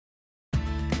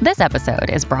This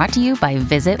episode is brought to you by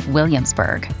Visit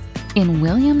Williamsburg. In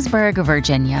Williamsburg,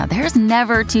 Virginia, there's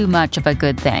never too much of a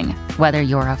good thing. Whether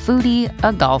you're a foodie,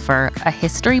 a golfer, a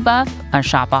history buff, a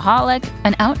shopaholic,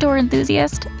 an outdoor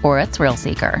enthusiast, or a thrill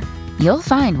seeker, you'll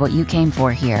find what you came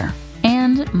for here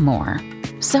and more.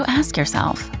 So ask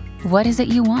yourself, what is it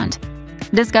you want?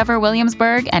 Discover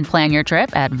Williamsburg and plan your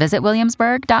trip at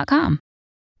visitwilliamsburg.com.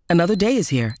 Another day is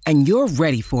here, and you're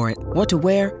ready for it. What to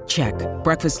wear? Check.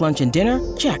 Breakfast, lunch, and dinner?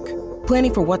 Check.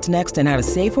 Planning for what's next and how to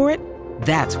save for it?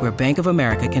 That's where Bank of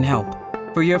America can help.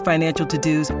 For your financial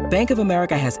to-dos, Bank of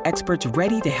America has experts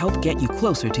ready to help get you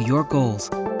closer to your goals.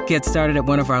 Get started at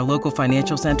one of our local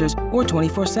financial centers or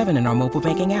 24/7 in our mobile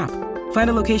banking app. Find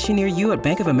a location near you at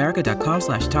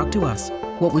bankofamerica.com/talktous.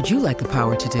 What would you like the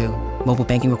power to do? Mobile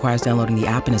banking requires downloading the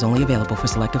app and is only available for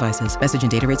select devices. Message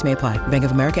and data rates may apply. Bank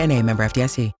of America N.A., member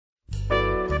FDIC.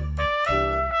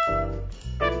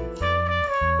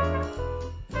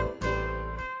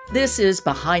 This is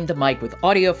Behind the Mic with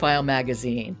AudioFile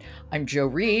Magazine. I'm Joe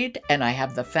Reed, and I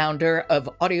have the founder of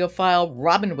AudioFile,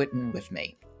 Robin Whitten, with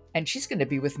me. And she's going to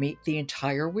be with me the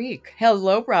entire week.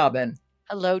 Hello, Robin.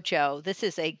 Hello, Joe. This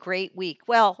is a great week.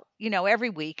 Well, every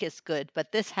week is good,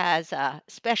 but this has a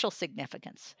special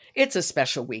significance. It's a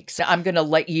special week, so I'm going to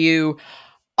let you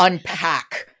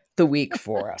unpack the week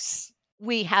for us.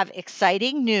 We have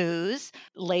exciting news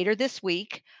later this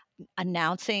week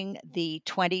announcing the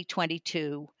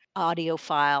 2022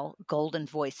 AudioFile Golden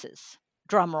Voices.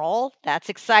 Drum roll. That's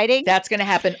exciting. That's going to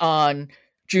happen on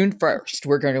June 1st.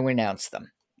 We're going to announce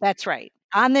them. That's right.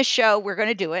 On this show, we're going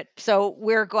to do it. So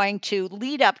we're going to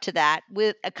lead up to that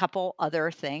with a couple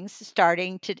other things,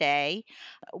 starting today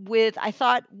I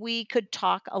thought we could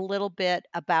talk a little bit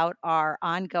about our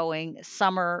ongoing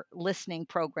summer listening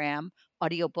program,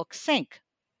 Audiobook Sync.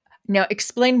 Now,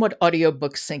 explain what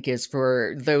Audiobook Sync is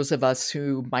for those of us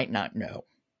who might not know.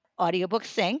 Audiobook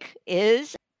Sync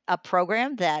is a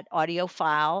program that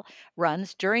AudioFile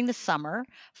runs during the summer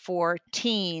for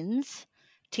teen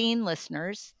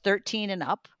listeners, 13 and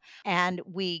up, and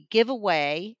we give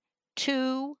away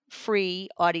 2 free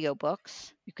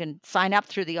audiobooks. You can sign up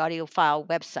through the AudioFile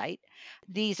website.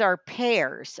 These are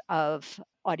pairs of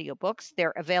audiobooks.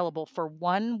 They're available for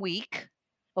 1 week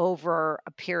over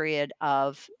a period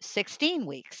of 16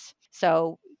 weeks.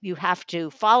 So you have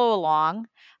to follow along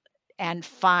and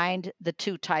find the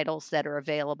 2 titles that are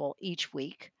available each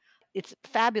week. It's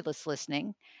fabulous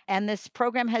listening, and this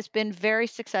program has been very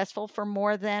successful for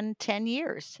more than 10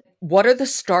 years. What are the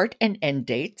start and end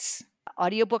dates?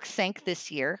 Audiobook Sync this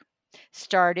year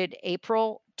started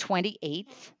April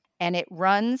 28th, and it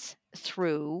runs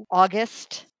through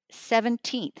August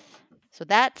 17th. So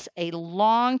that's a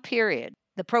long period.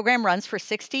 The program runs for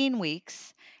 16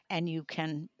 weeks, and you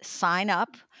can sign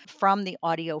up from the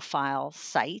AudioFile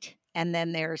site. And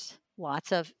then there's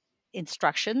lots of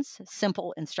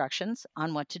simple instructions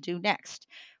on what to do next.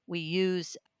 We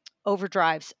use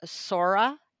Overdrive's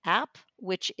Sora app,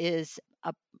 which is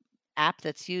an app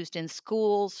that's used in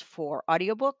schools for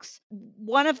audiobooks.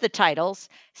 One of the titles,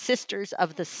 Sisters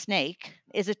of the Snake,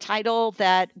 is a title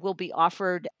that will be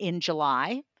offered in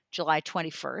July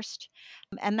 21st.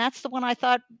 And that's the one I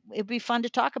thought it'd be fun to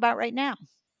talk about right now.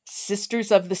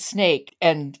 Sisters of the Snake,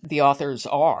 and the authors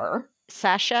are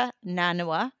Sasha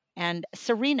Nanua and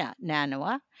Serena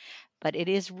Nanua, but it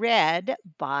is read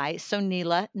by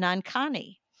Sonila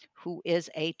Nankani, who is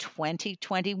a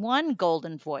 2021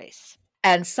 Golden Voice.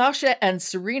 And Sasha and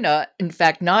Serena, in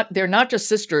fact, they're not just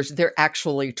sisters, they're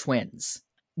actually twins,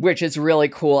 which is really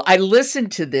cool. I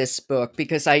listened to this book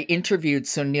because I interviewed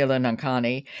Sonila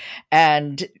Nankani,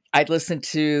 and I listened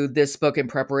to this book in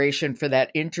preparation for that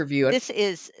interview. This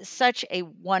is such a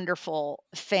wonderful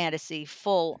fantasy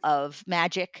full of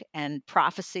magic and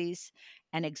prophecies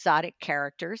and exotic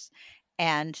characters.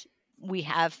 And we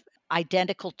have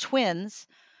identical twins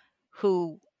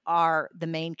who are the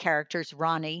main characters,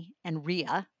 Ronnie and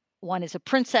Rhea. One is a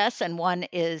princess and one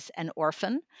is an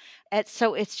orphan. And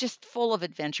so it's just full of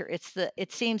adventure.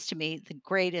 It seems to me the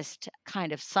greatest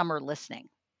kind of summer listening.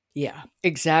 Yeah,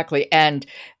 exactly. And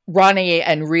Ronnie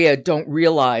and Rhea don't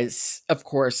realize, of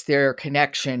course, their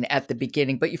connection at the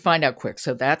beginning, but you find out quick.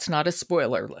 So that's not a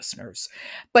spoiler, listeners.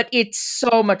 But it's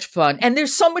so much fun. And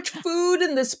there's so much food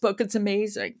in this book. It's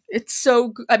amazing. It's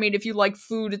so, if you like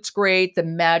food, it's great. The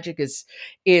magic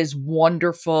is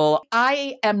wonderful.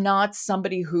 I am not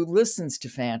somebody who listens to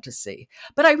fantasy,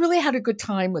 but I really had a good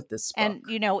time with this book.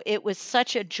 And, it was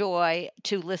such a joy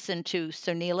to listen to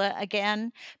Sonila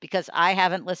again, because I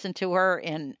haven't listened to her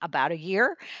in about a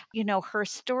year. Her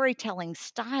storytelling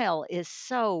style is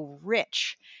so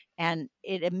rich and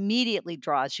it immediately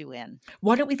draws you in.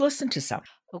 Why don't we listen to some?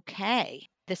 Okay.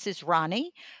 This is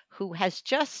Ronnie, who has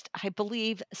just, I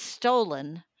believe,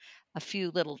 stolen a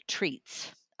few little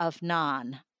treats of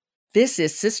Nan. This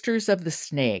is Sisters of the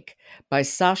Snake by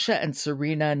Sasha and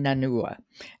Serena Nanua,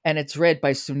 and it's read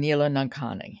by Sunila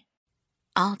Nankani.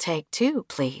 I'll take 2,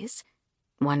 please.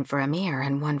 1 for Amir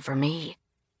and 1 for me.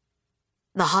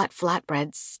 The hot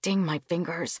flatbreads sting my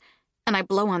fingers, and I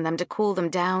blow on them to cool them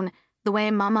down, the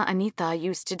way Mama Anita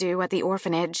used to do at the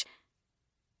orphanage.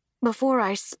 Before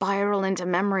I spiral into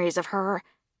memories of her,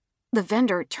 the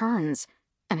vendor turns,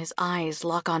 and his eyes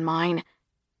lock on mine.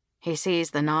 He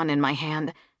sees the naan in my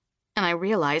hand, and I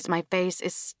realize my face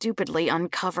is stupidly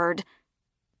uncovered.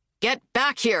 "Get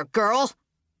back here, girl!"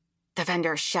 The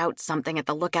vendor shouts something at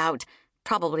the lookout,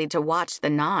 probably to watch the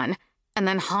naan, and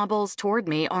then hobbles toward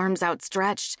me, arms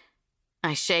outstretched.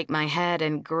 I shake my head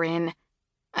and grin.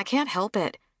 I can't help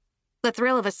it. The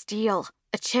thrill of a steal,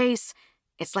 a chase,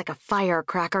 it's like a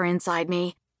firecracker inside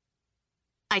me.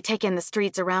 I take in the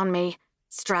streets around me,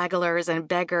 stragglers and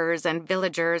beggars and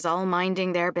villagers all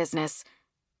minding their business.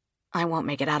 I won't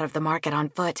make it out of the market on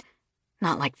foot.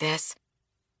 Not like this.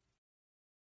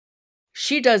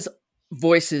 She does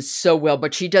voices so well,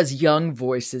 but she does young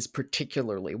voices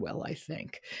particularly well, I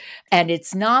think. And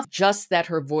it's not just that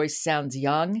her voice sounds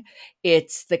young,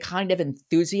 it's the kind of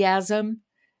enthusiasm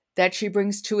that she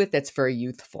brings to it that's very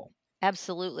youthful.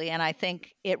 Absolutely. And I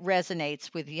think it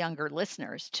resonates with younger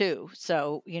listeners too.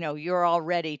 So, you're all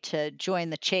ready to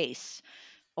join the chase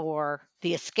or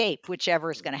the escape, whichever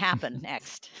is going to happen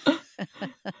next.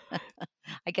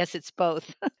 I guess it's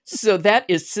both. So that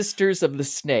is Sisters of the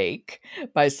Snake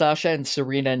by Sasha and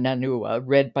Serena Nanua,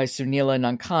 read by Sunila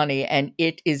Nankani, and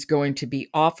it is going to be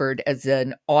offered as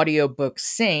an audiobook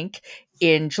sync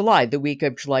in July, the week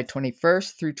of July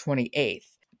 21st through 28th.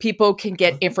 People can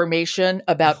get information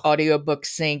about audiobook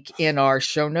sync in our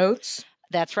show notes.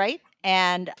 That's right.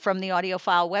 And from the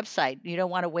AudioFile website. You don't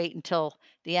want to wait until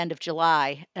the end of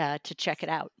July to check it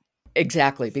out.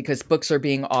 Exactly, because books are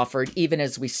being offered even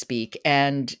as we speak.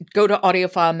 And go to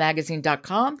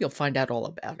audiofilemagazine.com. You'll find out all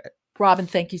about it. Robin,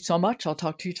 thank you so much. I'll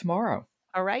talk to you tomorrow.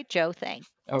 All right, Joe. Thanks.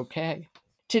 Okay.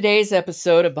 Today's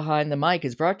episode of Behind the Mic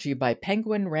is brought to you by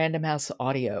Penguin Random House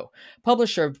Audio,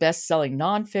 publisher of best-selling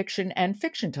nonfiction and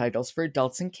fiction titles for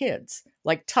adults and kids,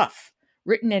 like Tough,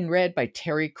 written and read by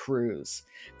Terry Crews.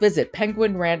 Visit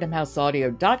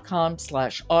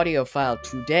penguinrandomhouseaudio.com/audiophile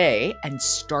today and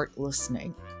start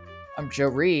listening. I'm Joe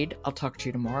Reed. I'll talk to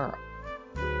you tomorrow.